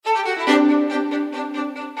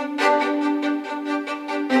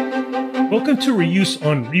Welcome to Reuse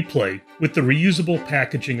on Replay with the Reusable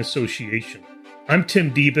Packaging Association. I'm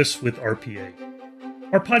Tim Debus with RPA.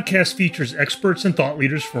 Our podcast features experts and thought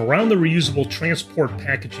leaders from around the reusable transport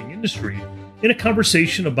packaging industry in a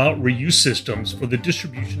conversation about reuse systems for the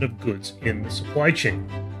distribution of goods in the supply chain.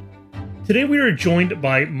 Today we are joined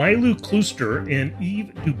by Milou Klooster and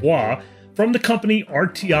Yves Dubois from the company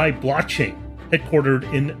RTI Blockchain, headquartered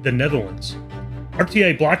in the Netherlands.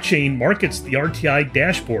 RTI Blockchain markets the RTI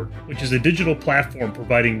Dashboard, which is a digital platform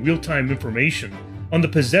providing real-time information on the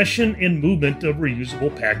possession and movement of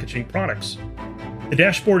reusable packaging products. The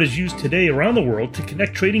dashboard is used today around the world to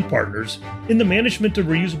connect trading partners in the management of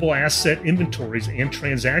reusable asset inventories and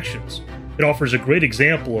transactions. It offers a great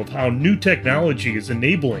example of how new technology is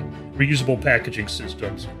enabling reusable packaging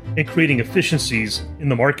systems and creating efficiencies in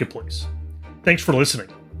the marketplace. Thanks for listening.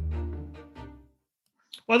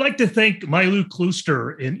 Well, I'd like to thank Milou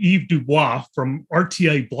Klooster and Yves Dubois from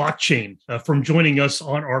RTI Blockchain from joining us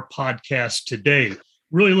on our podcast today.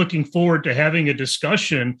 Really looking forward to having a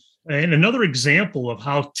discussion and another example of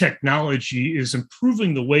how technology is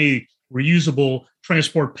improving the way reusable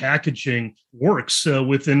transport packaging works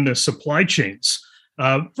within the supply chains.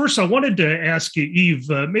 First, I wanted to ask you,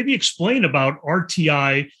 Yves, maybe explain about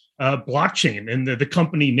RTI Blockchain and the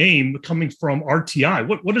company name coming from RTI.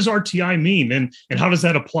 What does RTI mean, and how does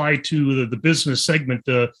that apply to the business segment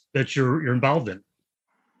that you're involved in?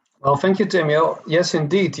 Well, thank you, Tim. Yes,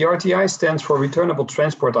 indeed. The RTI stands for Returnable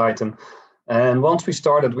Transport Item. And once we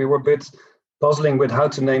started, we were a bit puzzling with how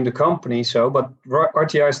to name the company. But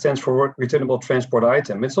RTI stands for Returnable Transport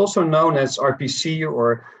Item. It's also known as RPC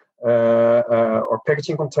or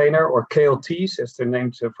packaging container, or KLTs, as they're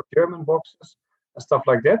named for German boxes and stuff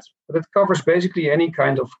like that. But it covers basically any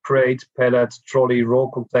kind of crate, pallet, trolley,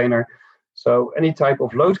 roll container. So any type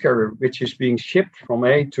of load carrier which is being shipped from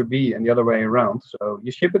A to B and the other way around. So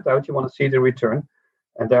you ship it out, you want to see the return,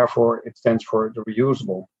 and therefore it stands for the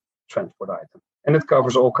reusable transport item. And it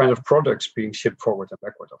covers all kinds of products being shipped forward and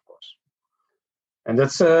backward, of course. And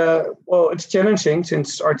that's, it's challenging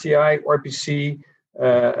since RTI, RPC,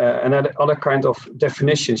 and other kind of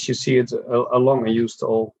definitions, you see it along and used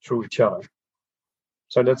all through each other.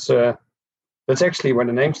 So that's actually where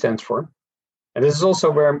the name stands for. And this is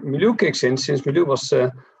also where Milou kicks in, since Milou was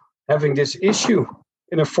having this issue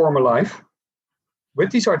in her former life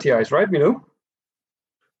with these RTIs, right, Milou?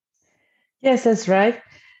 Yes, that's right.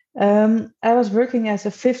 I was working as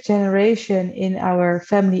a fifth generation in our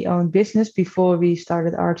family-owned business before we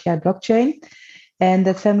started RTI Blockchain. And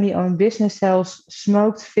that family-owned business sells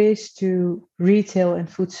smoked fish to retail and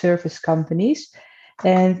food service companies.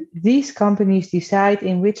 And these companies decide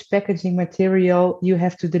in which packaging material you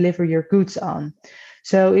have to deliver your goods on.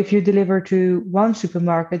 So if you deliver to one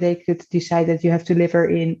supermarket, they could decide that you have to deliver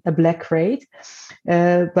in a black crate.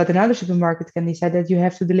 But another supermarket can decide that you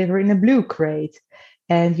have to deliver in a blue crate.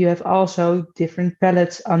 And you have also different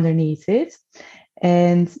pallets underneath it.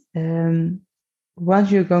 And once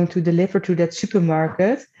you're going to deliver to that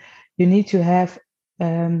supermarket, you need to have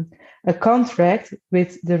a contract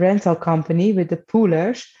with the rental company, with the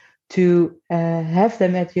poolers, to have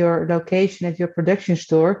them at your location, at your production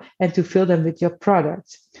store, and to fill them with your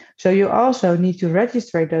products. So you also need to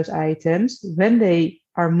register those items when they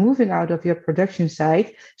are moving out of your production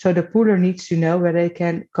site. So the pooler needs to know where they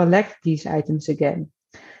can collect these items again.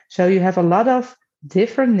 So you have a lot of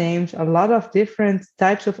different names, a lot of different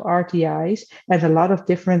types of RTIs, and a lot of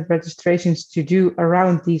different registrations to do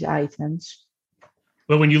around these items.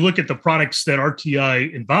 But when you look at the products that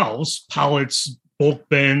RTI involves, pallets, bulk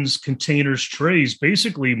bins, containers, trays,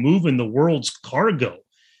 basically moving the world's cargo.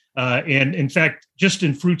 And in fact, just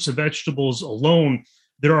in fruits and vegetables alone,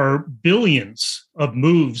 there are billions of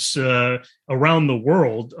moves around the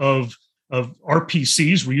world of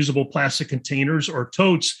RPCs, reusable plastic containers, or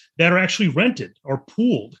totes that are actually rented or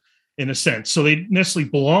pooled in a sense. So they necessarily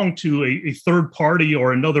belong to a third party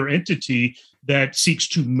or another entity that seeks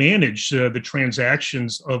to manage the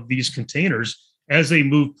transactions of these containers as they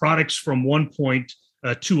move products from one point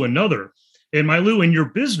to another. And Milou, in your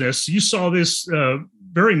business, you saw this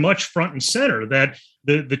very much front and center, that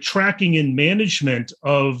the tracking and management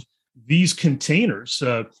of these containers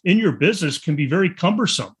in your business can be very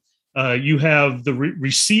cumbersome. You have the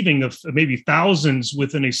receiving of maybe thousands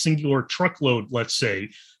within a singular truckload, let's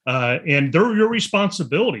say, and they're your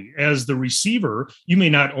responsibility as the receiver. You may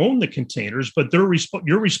not own the containers, but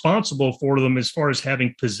you're responsible for them as far as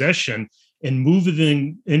having possession and moving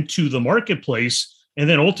them into the marketplace, and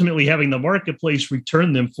then ultimately having the marketplace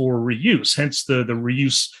return them for reuse, hence the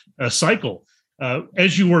reuse cycle.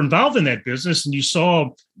 as you were involved in that business and you saw,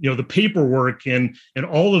 the paperwork and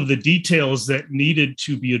all of the details that needed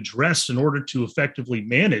to be addressed in order to effectively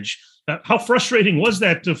manage, how frustrating was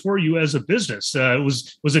that for you as a business?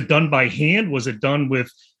 Was it done by hand? Was it done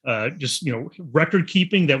with just record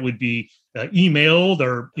keeping that would be emailed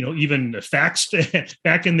or even faxed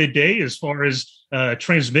back in the day, as far as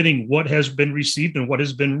transmitting what has been received and what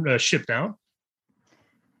has been shipped out?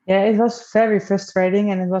 Yeah, it was very frustrating,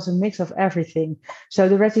 and it was a mix of everything. So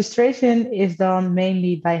the registration is done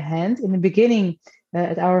mainly by hand. In the beginning,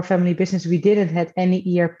 at our family business, we didn't have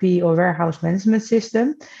any ERP or warehouse management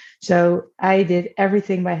system. So I did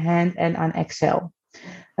everything by hand and on Excel.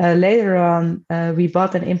 Later on, we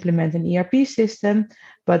bought and implemented an ERP system,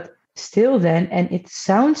 but still then, and it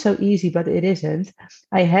sounds so easy, but it isn't,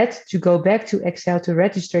 I had to go back to Excel to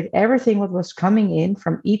register everything what was coming in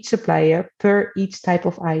from each supplier per each type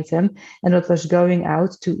of item and what was going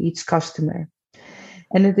out to each customer.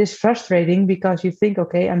 And it is frustrating because you think,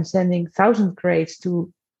 okay, I'm sending 1,000 crates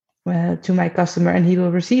to my customer and he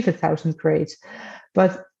will receive 1,000 crates.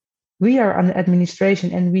 But we are on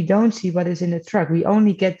administration and we don't see what is in the truck. We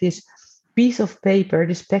only get this piece of paper,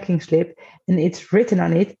 this packing slip, and it's written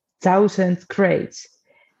on it 1,000 crates.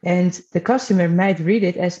 And the customer might read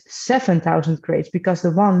it as 7,000 crates because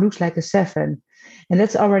the one looks like a 7. And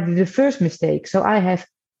that's already the first mistake. So I have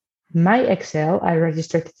my Excel, I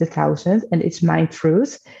registered the 1,000 and it's my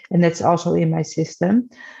truth. And that's also in my system.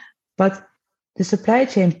 But the supply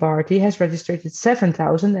chain party has registered it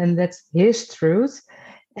 7,000 and that's his truth.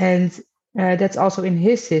 And that's also in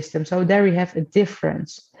his system. So there we have a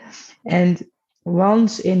difference. And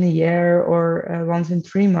once in a year or once in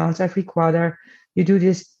 3 months, every quarter, you do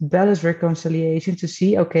this balance reconciliation to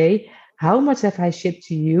see, okay, how much have I shipped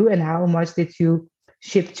to you and how much did you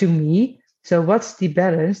ship to me? So what's the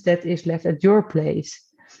balance that is left at your place?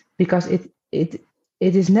 Because it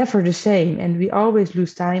is never the same and we always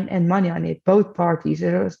lose time and money on it, both parties.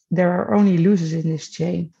 There are only losers in this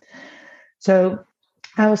chain. So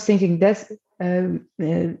I was thinking that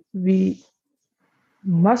we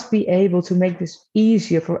must be able to make this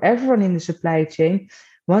easier for everyone in the supply chain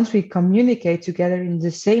once we communicate together in the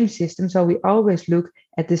same system. So we always look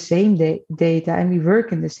at the same data and we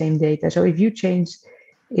work in the same data. So if you change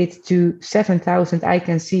it to 7,000, I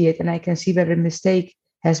can see it and I can see where a mistake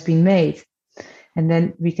has been made. And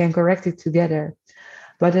then we can correct it together.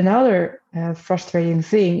 But another frustrating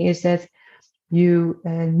thing is that you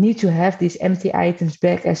need to have these empty items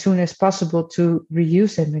back as soon as possible to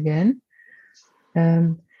reuse them again.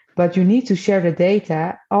 But you need to share the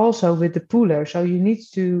data also with the pooler. So you need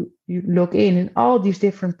to log in all these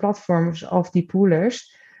different platforms of the poolers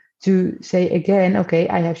to say again, okay,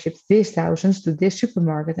 I have shipped this thousands to this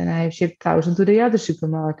supermarket and I have shipped 1,000 to the other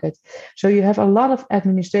supermarket. So you have a lot of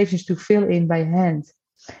administrations to fill in by hand.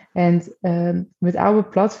 And with our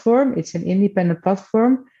platform, it's an independent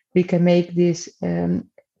platform. We can make these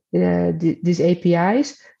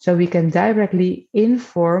APIs so we can directly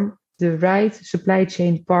inform the right supply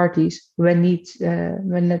chain parties when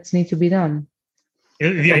that needs to be done.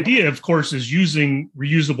 The idea, of course, is using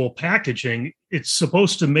reusable packaging. It's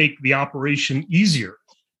supposed to make the operation easier.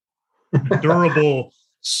 Durable,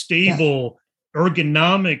 stable,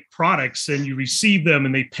 ergonomic products, and you receive them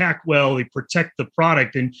and they pack well, they protect the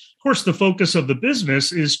product. And of course, the focus of the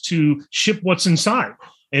business is to ship what's inside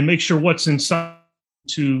and make sure what's inside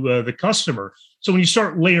to the customer. So when you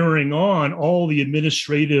start layering on all the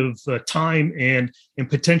administrative time and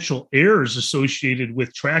potential errors associated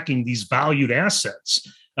with tracking these valued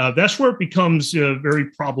assets, that's where it becomes very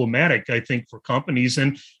problematic, I think, for companies,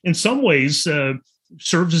 and in some ways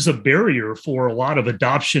serves as a barrier for a lot of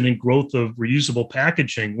adoption and growth of reusable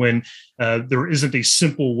packaging when there isn't a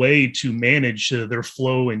simple way to manage their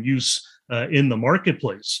flow and use in the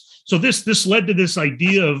marketplace. So this led to this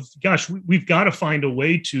idea of, gosh, we've got to find a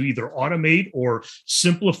way to either automate or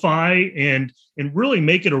simplify and really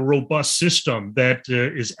make it a robust system that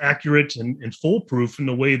is accurate and foolproof in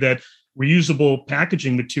the way that reusable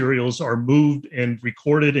packaging materials are moved and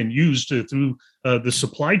recorded and used through the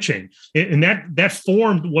supply chain. And that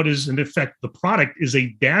formed what is, in effect, the product is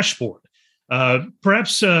a dashboard.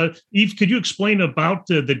 Perhaps, Yves, could you explain about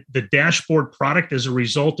the dashboard product as a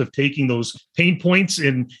result of taking those pain points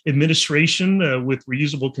in administration with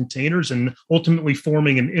reusable containers and ultimately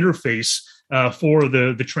forming an interface for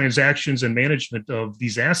the transactions and management of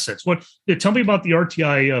these assets? Tell me about the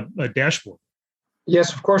RTI dashboard.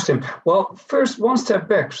 Yes, of course, Tim. Well, first, one step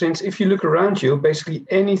back, since if you look around you, basically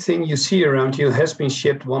anything you see around you has been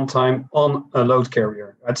shipped one time on a load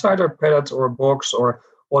carrier. It's either a pallet or a box or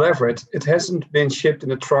whatever. It hasn't been shipped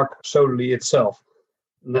in a truck solely itself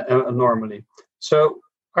normally. So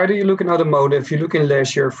either you look in automotive, you look in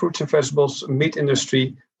leisure, fruits and vegetables, meat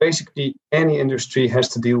industry, basically any industry has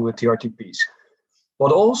to deal with the RTPs.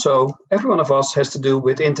 But also, every one of us has to do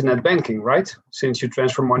with internet banking, right? Since you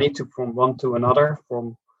transfer money from one to another,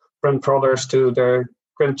 from grandfathers to their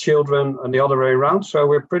grandchildren and the other way around. So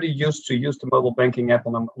we're pretty used to use the mobile banking app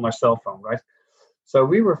on our cell phone, right? So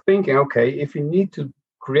we were thinking, okay, if we need to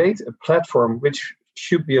create a platform which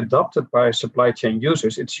should be adopted by supply chain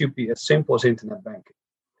users, it should be as simple as internet banking.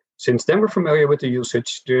 Since then we're familiar with the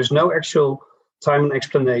usage, there's no actual time and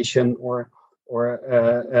explanation or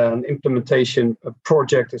an implementation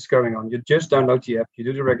project is going on. You just download the app, you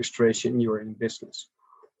do the registration, you're in business.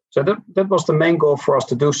 So that was the main goal for us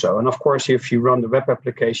to do so. And of course, if you run the web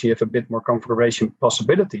application, you have a bit more configuration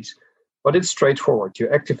possibilities, but it's straightforward. You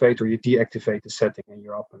activate or you deactivate the setting and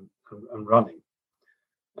you're up and running.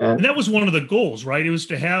 And that was one of the goals, right? It was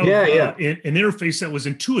to have an interface that was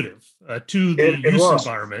intuitive to the use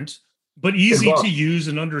environment, but easy to use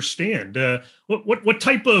and understand. What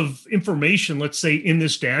type of information, let's say, in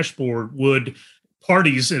this dashboard would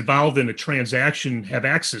parties involved in a transaction have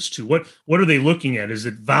access to? What are they looking at? Is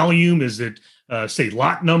it volume? Is it, say,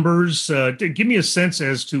 lot numbers? Give me a sense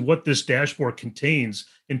as to what this dashboard contains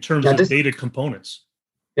in terms of data components.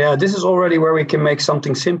 Yeah, this is already where we can make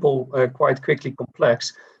something simple quite quickly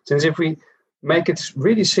complex. Since if we make it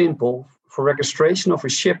really simple for registration of a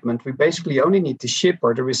shipment, we basically only need the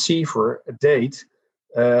shipper, the receiver, a date,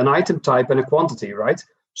 an item type, and a quantity, right?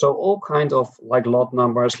 So all kind of like lot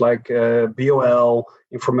numbers, like BOL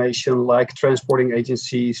information, like transporting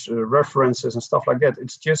agencies, references, and stuff like that.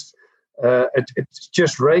 It's just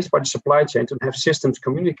raised by the supply chain to have systems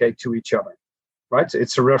communicate to each other. Right,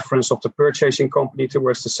 it's a reference of the purchasing company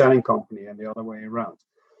towards the selling company and the other way around.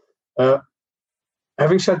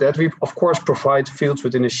 Having said that, we of course provide fields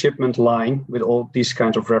within a shipment line with all these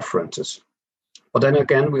kinds of references. But then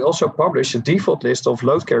again, we also publish a default list of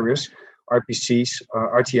load carriers, RPCs,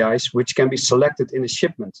 RTIs, which can be selected in a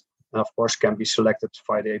shipment, and of course can be selected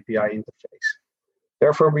via the API interface.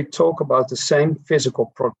 Therefore, we talk about the same physical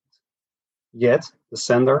product. Yet, the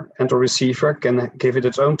sender and the receiver can give it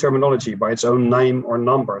its own terminology by its own name or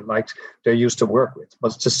number, like they're used to work with.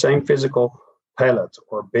 But it's the same physical pallet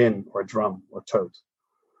or bin or drum or tote.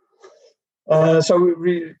 So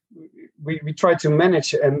we try to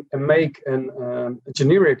manage and make a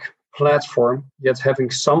generic platform, yet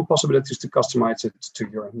having some possibilities to customize it to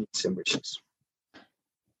your needs and wishes.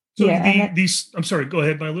 So I'm sorry, go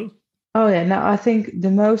ahead, Mailu. Oh, yeah. Now, I think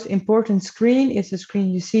the most important screen is the screen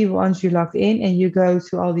you see once you log in and you go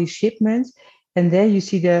to all these shipments, and then you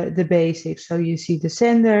see the basics. So you see the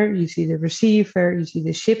sender, you see the receiver, you see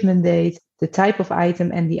the shipment date, the type of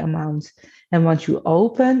item, and the amount. And once you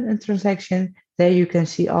open a transaction, there you can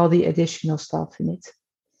see all the additional stuff in it.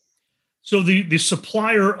 So the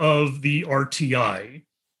supplier of the RTI,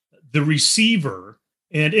 the receiver,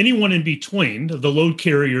 and anyone in between, the load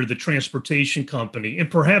carrier, the transportation company,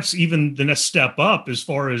 and perhaps even the next step up as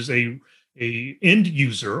far as a end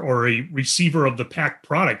user or a receiver of the packed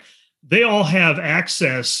product, they all have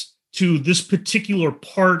access to this particular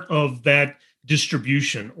part of that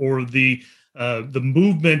distribution or the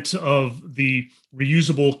movement of the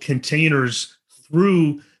reusable containers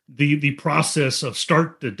through the process of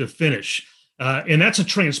start to finish. And that's a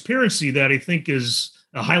transparency that I think is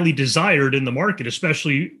highly desired in the market,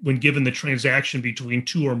 especially when given the transaction between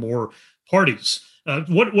two or more parties.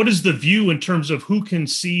 What is the view in terms of who can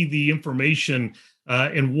see the information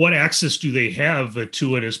and what access do they have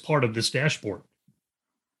to it as part of this dashboard?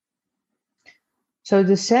 So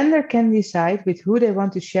the sender can decide with who they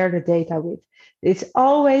want to share the data with. It's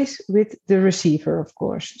always with the receiver, of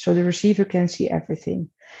course. So the receiver can see everything.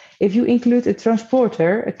 If you include a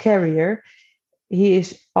transporter, a carrier, he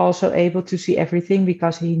is also able to see everything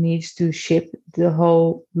because he needs to ship the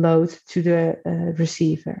whole load to the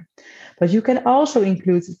receiver. But you can also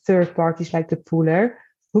include third parties like the pooler,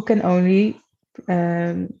 who can only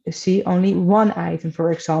see only one item,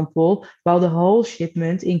 for example, while the whole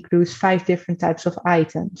shipment includes 5 different types of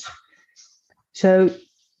items. So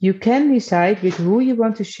you can decide with who you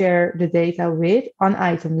want to share the data with on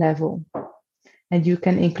item level. And you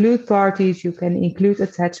can include parties, you can include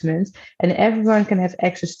attachments, and everyone can have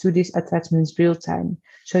access to these attachments real time.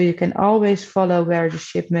 So you can always follow where the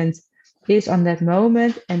shipment is on that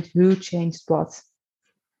moment and who changed what.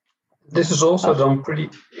 This is also done pretty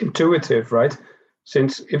intuitive, right?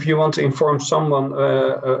 Since if you want to inform someone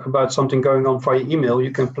about something going on via email,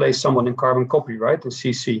 you can place someone in carbon copy, right? In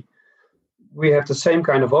CC. We have the same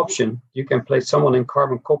kind of option. You can place someone in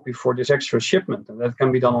carbon copy for this extra shipment, and that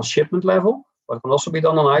can be done on shipment level. but it can also be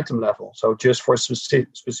done on item level. So just for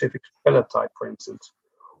specific pallet type, for instance,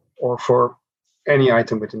 or for any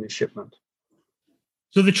item within the shipment.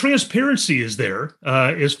 So the transparency is there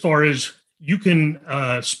as far as you can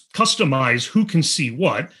customize who can see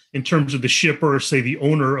what in terms of the shipper, say the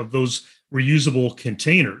owner of those reusable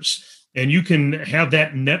containers. And you can have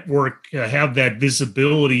that network, have that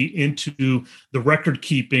visibility into the record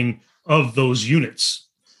keeping of those units.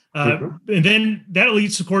 And then that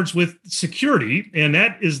leads, of course, with security. And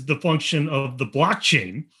that is the function of the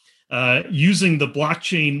blockchain, using the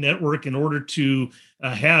blockchain network in order to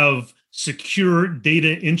have secure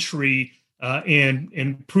data entry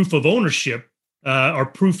and proof of ownership or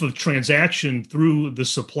proof of transaction through the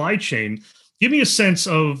supply chain. Give me a sense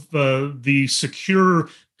of the secure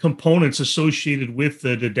components associated with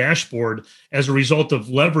the dashboard as a result of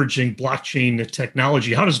leveraging blockchain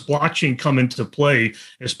technology. How does blockchain come into play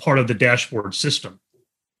as part of the dashboard system?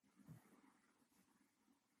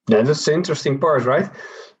 Yeah, that's the interesting part, right?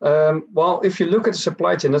 Well, if you look at the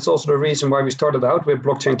supply chain, that's also the reason why we started out with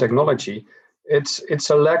blockchain technology. It's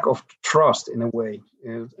a lack of trust in a way,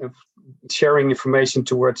 of sharing information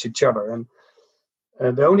towards each other. And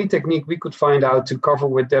the only technique we could find out to cover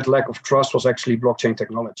with that lack of trust was actually blockchain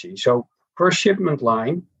technology. So per shipment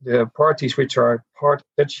line, the parties which are part of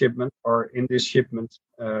that shipment are in this shipment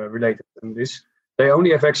related. And they only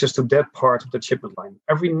have access to that part of the shipment line.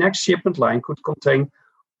 Every next shipment line could contain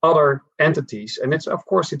other entities. And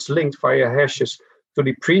it's linked via hashes to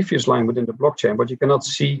the previous line within the blockchain, but you cannot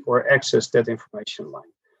see or access that information line.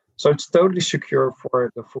 So it's totally secure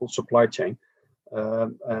for the full supply chain.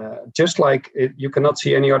 Just like you cannot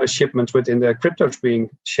see any other shipments within the cryptos being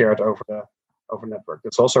shared over network.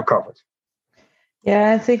 That's also covered.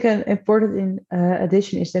 Yeah, I think an important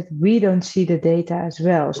addition is that we don't see the data as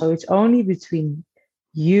well. So it's only between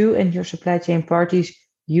you and your supply chain parties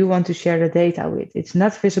you want to share the data with. It's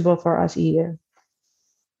not visible for us either.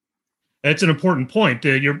 That's an important point.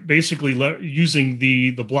 You're basically using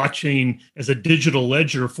the blockchain as a digital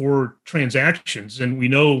ledger for transactions, and we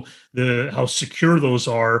know how secure those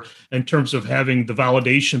are in terms of having the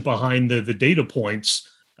validation behind the data points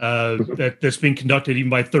that's being conducted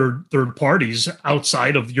even by third parties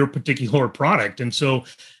outside of your particular product. And so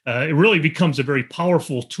it really becomes a very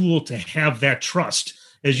powerful tool to have that trust,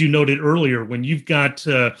 as you noted earlier, when you've got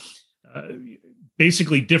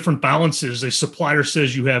basically different balances. A supplier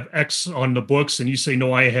says you have X on the books and you say,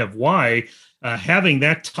 no, I have Y. Having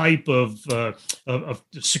that type of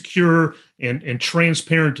secure and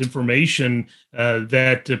transparent information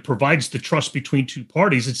that provides the trust between two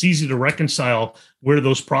parties, it's easy to reconcile where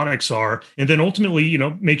those products are, and then ultimately,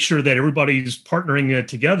 make sure that everybody's partnering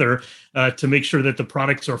together to make sure that the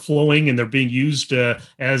products are flowing and they're being used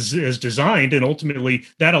as designed, and ultimately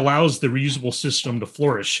that allows the reusable system to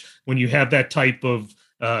flourish when you have that type of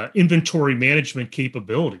inventory management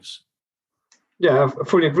capabilities. Yeah, I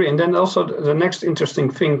fully agree. And then also the next interesting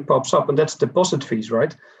thing pops up, and that's deposit fees,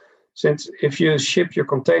 right? Since if you ship your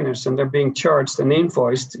containers and they're being charged and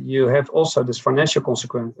invoiced, you have also this financial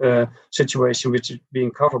consequence situation, which is being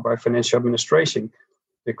covered by financial administration.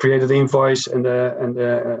 They created the invoice and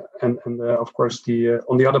of course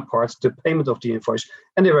on the other part, the payment of the invoice,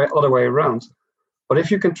 and the other way around. But if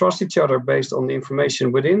you can trust each other based on the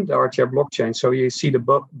information within the RTI blockchain, so you see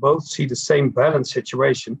both see the same balance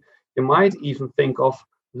situation, you might even think of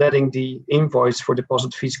letting the invoice for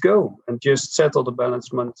deposit fees go and just settle the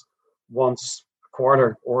balancement once a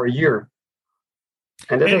quarter or a year.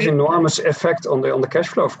 And that has enormous effect on the cash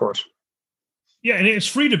flow, of course. Yeah, and it's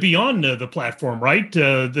free to be on the platform, right?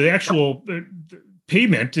 The actual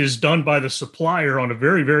payment is done by the supplier on a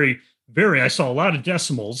very, very, I saw a lot of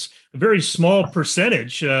decimals, a very small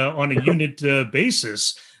percentage on a unit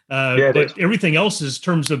basis. But everything else is in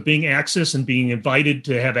terms of being access and being invited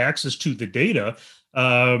to have access to the data.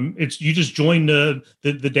 You just join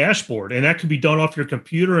the dashboard, and that can be done off your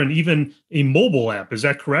computer and even a mobile app. Is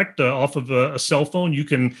that correct? Off of a cell phone, you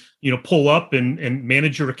can pull up and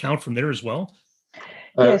manage your account from there as well.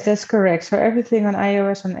 Yes, that's correct. So everything on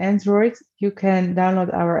iOS and Android, you can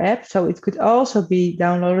download our app. So it could also be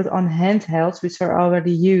downloaded on handhelds, which are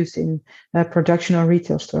already used in production or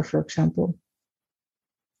retail store, for example.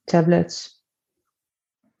 Tablets.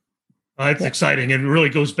 That's exciting. And it really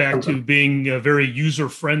goes back to being a very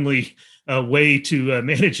user-friendly way to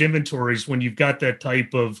manage inventories when you've got that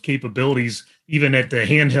type of capabilities, even at the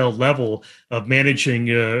handheld level of managing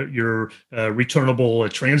your returnable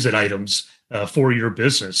transit items for your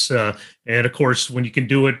business. And of course, when you can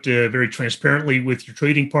do it very transparently with your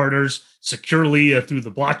trading partners, securely through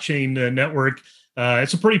the blockchain network,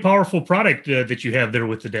 it's a pretty powerful product that you have there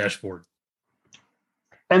with the dashboard.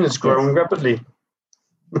 And it's growing rapidly.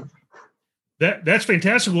 That's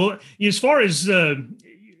fantastic. Well, as far as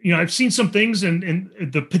I've seen some things and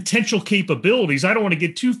the potential capabilities. I don't want to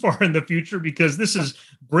get too far in the future because this is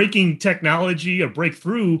breaking technology, a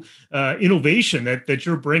breakthrough innovation that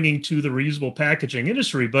you're bringing to the reusable packaging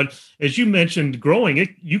industry. But as you mentioned, growing it,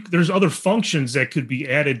 there's other functions that could be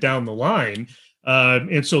added down the line.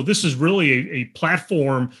 And so this is really a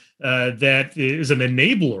platform that is an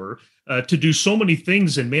enabler to do so many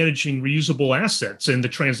things in managing reusable assets and the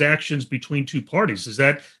transactions between two parties. Is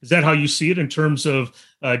that how you see it in terms of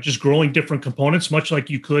just growing different components, much like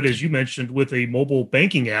you could, as you mentioned, with a mobile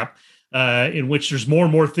banking app, in which there's more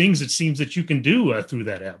and more things it seems that you can do through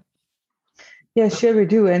that app? Yeah, sure we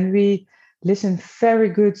do. And we listen very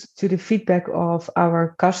good to the feedback of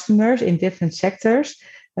our customers in different sectors.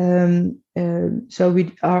 So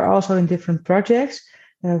we are also in different projects,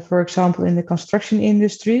 for example, in the construction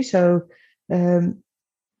industry. So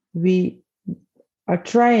we are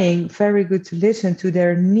trying very good to listen to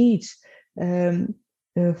their needs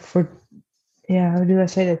for, how do I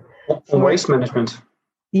say that? For waste management.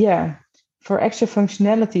 Yeah, for extra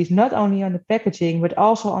functionalities, not only on the packaging, but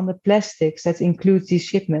also on the plastics that include these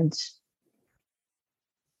shipments.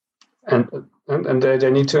 And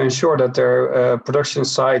they need to ensure that their production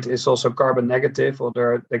site is also carbon negative,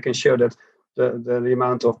 or they can show that the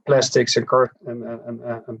amount of plastics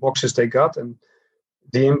and boxes they got, and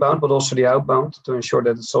the inbound, but also the outbound, to ensure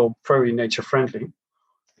that it's all very nature friendly.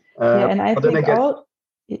 And I think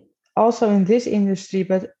also in this industry,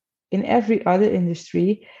 but in every other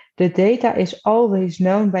industry, the data is always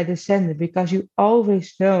known by the sender because you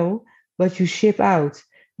always know what you ship out.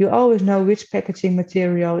 You always know which packaging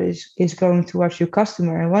material is going towards your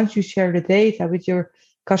customer. And once you share the data with your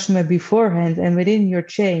customer beforehand and within your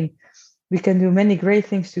chain, we can do many great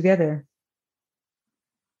things together.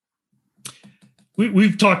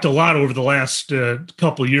 We've talked a lot over the last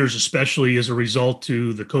couple of years, especially as a result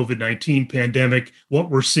to the COVID-19 pandemic,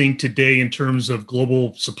 what we're seeing today in terms of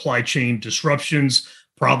global supply chain disruptions,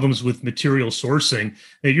 problems with material sourcing.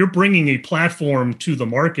 And you're bringing a platform to the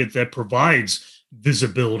market that provides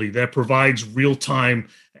visibility, that provides real-time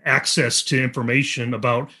access to information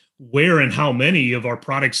about where and how many of our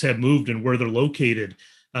products have moved and where they're located.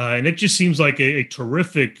 And it just seems like a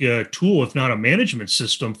terrific tool, if not a management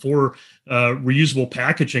system for reusable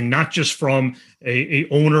packaging, not just from a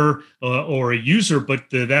owner or a user, but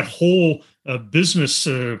that whole business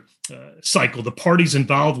cycle, the parties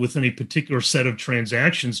involved within a particular set of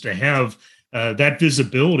transactions, to have that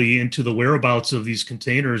visibility into the whereabouts of these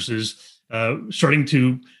containers is starting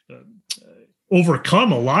to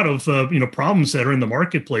overcome a lot of problems that are in the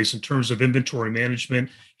marketplace in terms of inventory management,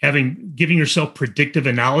 giving yourself predictive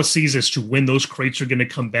analyses as to when those crates are going to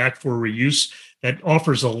come back for reuse. That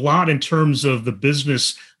offers a lot in terms of the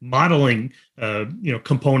business modeling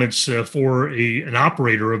components for an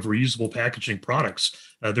operator of reusable packaging products.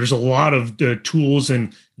 There's a lot of tools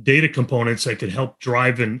and data components that could help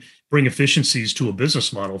drive and bring efficiencies to a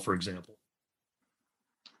business model, for example.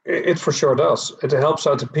 It for sure does. It helps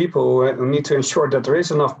out the people who need to ensure that there is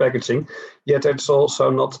enough packaging, yet it's also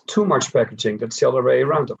not too much packaging. That's the other way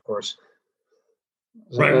around, of course.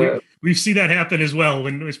 Right. We see that happen as well,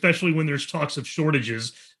 especially when there's talks of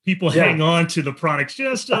shortages. People hang on to the products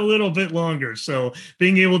just a little bit longer. So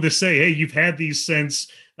being able to say, hey, you've had these since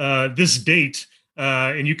this date,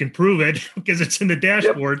 and you can prove it because it's in the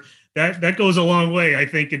dashboard. Yep. That goes a long way, I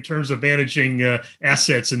think, in terms of managing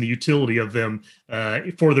assets and the utility of them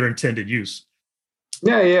for their intended use.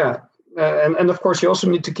 Yeah. And of course, you also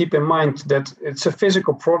need to keep in mind that it's a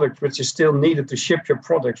physical product which is still needed to ship your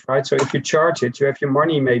product, right? So if you charge it, you have your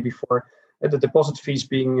money maybe for the deposit fees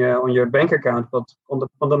being on your bank account, but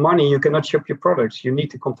on the money, you cannot ship your products. You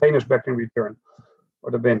need the containers back in return,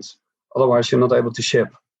 or the bins. Otherwise, you're not able to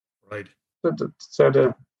ship. Right. So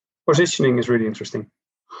the positioning is really interesting.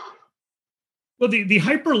 Well, the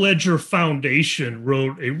Hyperledger Foundation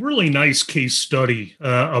wrote a really nice case study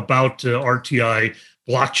about RTI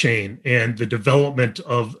blockchain and the development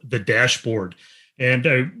of the dashboard. And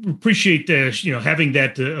I appreciate having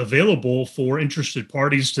that available for interested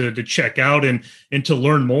parties to check out and to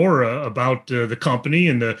learn more about the company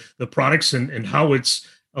and the products and how it's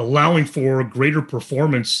allowing for greater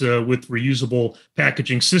performance with reusable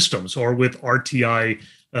packaging systems or with RTI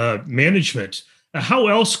management. How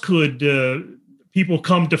else could people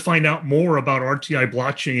come to find out more about RTI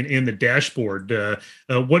blockchain and the dashboard?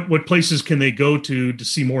 What places can they go to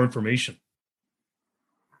see more information?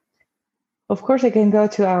 Of course, they can go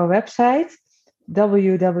to our website,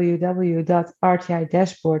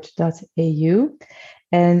 www.rtidashboard.eu.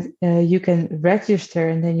 and you can register,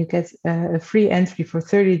 and then you get a free entry for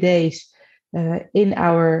 30 days in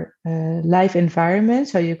our live environment.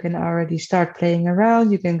 So you can already start playing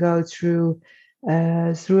around. You can go through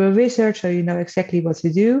a wizard, so you know exactly what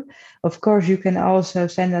to do. Of course, you can also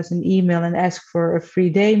send us an email and ask for a free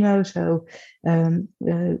demo. So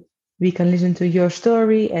we can listen to your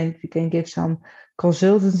story, and we can give some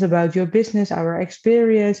consultants about your business, our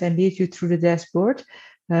experience, and lead you through the dashboard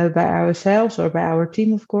by ourselves or by our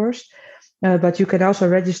team, of course. But you can also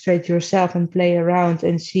register yourself and play around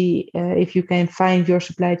and see if you can find your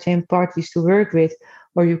supply chain parties to work with,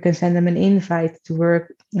 or you can send them an invite to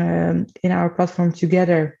work in our platform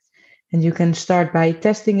together. And you can start by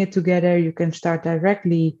testing it together. You can start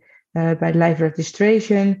directly by live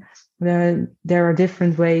registration. There are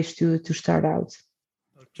different ways to start out.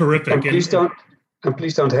 Terrific. And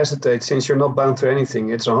please don't hesitate, since you're not bound to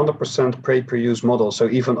anything. It's 100% pay-per-use model. So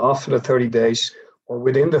even after the 30 days, or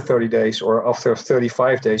within the 30 days, or after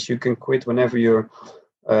 35 days, you can quit whenever you're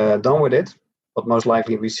done with it. But most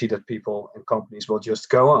likely we see that people and companies will just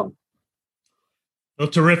go on. Well,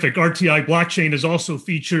 terrific. RTI blockchain is also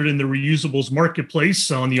featured in the Reusables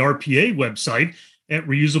Marketplace on the RPA website at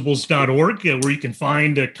reusables.org, where you can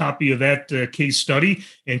find a copy of that case study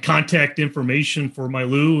and contact information for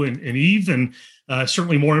Maïlu and Yves, and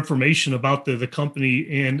certainly more information about the company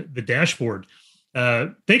and the dashboard.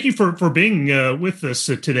 Thank you for being with us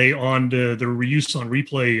today on the Reuse on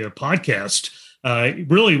Replay podcast.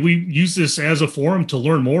 Really, we use this as a forum to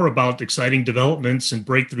learn more about exciting developments and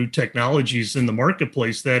breakthrough technologies in the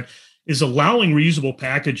marketplace that is allowing reusable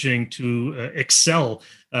packaging to excel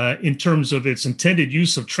in terms of its intended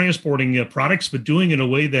use of transporting products, but doing it in a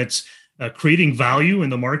way that's creating value in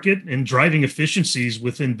the market and driving efficiencies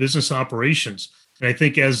within business operations. And I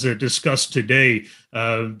think, as discussed today,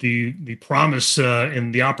 the promise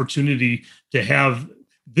and the opportunity to have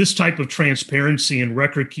this type of transparency and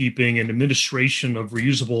record keeping and administration of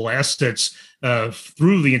reusable assets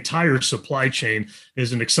through the entire supply chain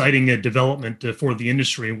is an exciting development for the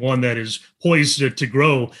industry, and one that is poised to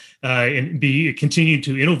grow and continue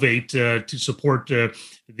to innovate to support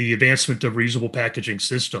the advancement of reusable packaging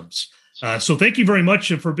systems. So thank you very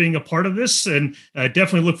much for being a part of this, and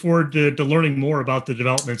definitely look forward to learning more about the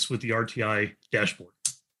developments with the RTI dashboard.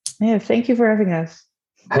 Yeah, thank you for having us.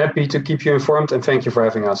 Happy to keep you informed, and thank you for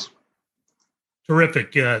having us.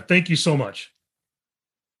 Terrific. Thank you so much.